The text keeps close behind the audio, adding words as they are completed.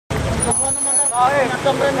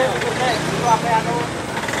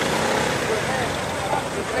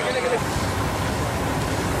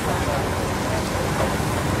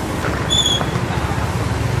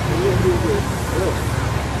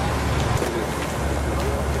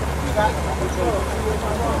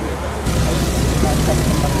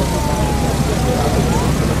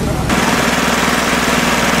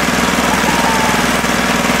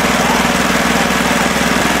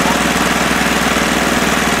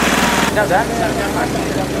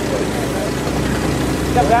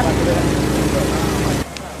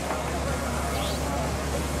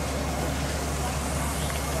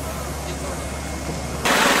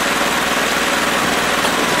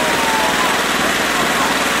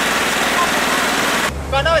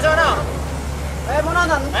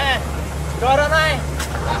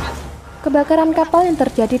Kebakaran kapal yang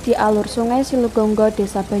terjadi di alur Sungai Silugonggo,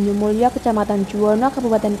 Desa Banyumulyo, Kecamatan Juwono,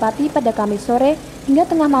 Kabupaten Pati pada Kamis sore hingga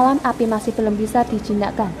tengah malam api masih belum bisa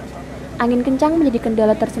dijinakkan. Angin kencang menjadi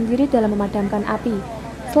kendala tersendiri dalam memadamkan api.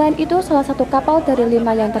 Selain itu, salah satu kapal dari 5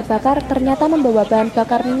 yang terbakar ternyata membawa bahan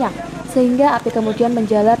bakar minyak, sehingga api kemudian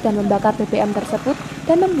menjalar dan membakar BBM tersebut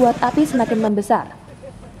dan membuat api semakin membesar.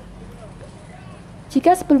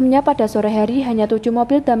 Jika sebelumnya pada sore hari hanya 7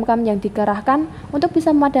 mobil damkar yang dikerahkan untuk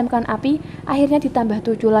bisa memadamkan api, akhirnya ditambah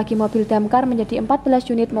 7 lagi mobil damkar menjadi 14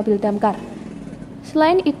 unit mobil damkar.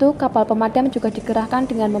 Selain itu, kapal pemadam juga dikerahkan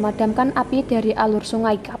dengan memadamkan api dari alur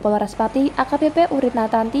sungai. Kapolres Pati AKBP Uritna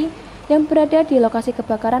Tanti yang berada di lokasi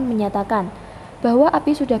kebakaran menyatakan bahwa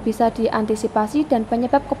api sudah bisa diantisipasi dan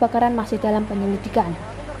penyebab kebakaran masih dalam penyelidikan.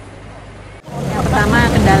 Yang pertama,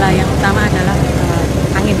 kendala yang utama adalah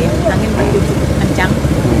angin begitu kencang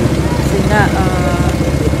sehingga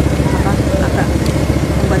agak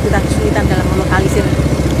membuat kita kesulitan dalam melokalisir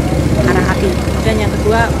arah api. Kemudian yang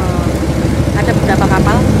kedua, ada beberapa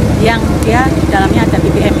kapal yang dia di dalamnya ada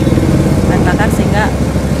BBM bahan bakar sehingga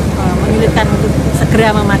menyulitkan untuk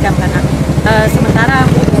segera memadamkan api. Sementara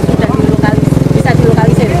sudah bisa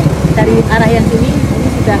dilokalisir dari arah yang sini, ini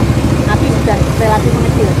sudah api sudah relatif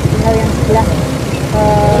mengecil. Tinggal yang sebelah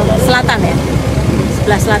selatan ya.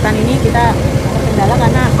 Sebelah selatan ini kita terkendala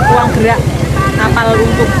karena ruang gerak kapal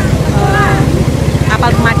untuk kapal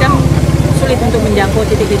pemadam sulit untuk menjangkau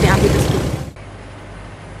titik-titik api tersebut.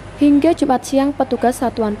 Hingga Jumat siang, petugas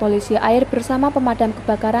Satuan Polisi Air bersama pemadam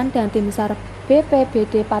kebakaran dan tim SAR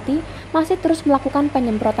BPBD Pati masih terus melakukan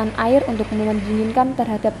penyemprotan air untuk mendinginkan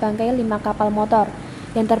terhadap bangkai 5 kapal motor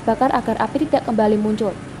yang terbakar agar api tidak kembali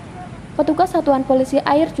muncul. Petugas Satuan Polisi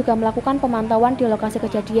Air juga melakukan pemantauan di lokasi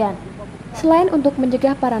kejadian. Selain untuk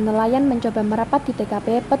mencegah para nelayan mencoba merapat di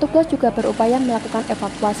TKP, petugas juga berupaya melakukan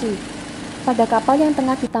evakuasi pada kapal yang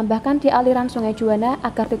tengah ditambahkan di aliran Sungai Juwana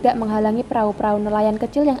agar tidak menghalangi perahu-perahu nelayan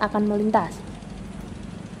kecil yang akan melintas.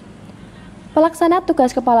 Pelaksana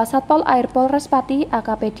tugas Kepala Satpol Air Polres Pati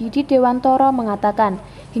AKP Didi Dewantoro mengatakan,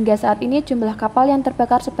 hingga saat ini jumlah kapal yang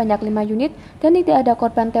terbakar sebanyak 5 unit dan tidak ada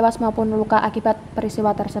korban tewas maupun luka akibat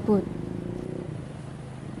peristiwa tersebut.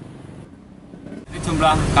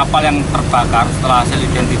 Jumlah kapal yang terbakar setelah hasil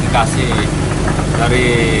identifikasi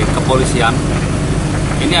dari kepolisian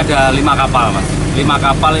ini ada 5 kapal, Mas. 5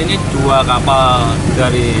 kapal ini 2 kapal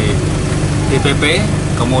dari DPP,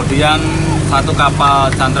 kemudian 1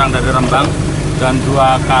 kapal cantrang dari Rembang dan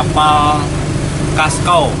 2 kapal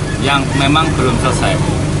kaskau yang memang belum selesai.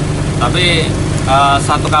 Tapi 1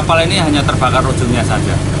 kapal ini hanya terbakar ujungnya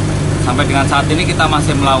saja. Sampai dengan saat ini kita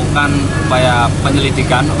masih melakukan upaya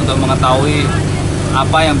penyelidikan untuk mengetahui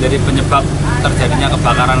apa yang menjadi penyebab terjadinya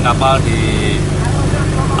kebakaran kapal di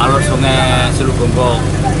alur Sungai Silugonggo,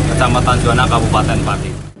 Kecamatan Juwana, Kabupaten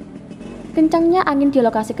Pati. Kencangnya angin di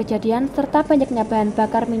lokasi kejadian serta banyaknya bahan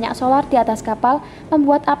bakar minyak solar di atas kapal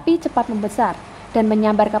membuat api cepat membesar dan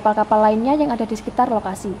menyambar kapal-kapal lainnya yang ada di sekitar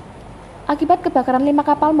lokasi. Akibat kebakaran 5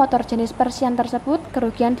 kapal motor jenis Persian tersebut,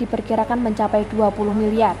 kerugian diperkirakan mencapai 20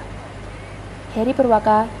 miliar. Heri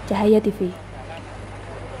Purwaka, Cahaya TV.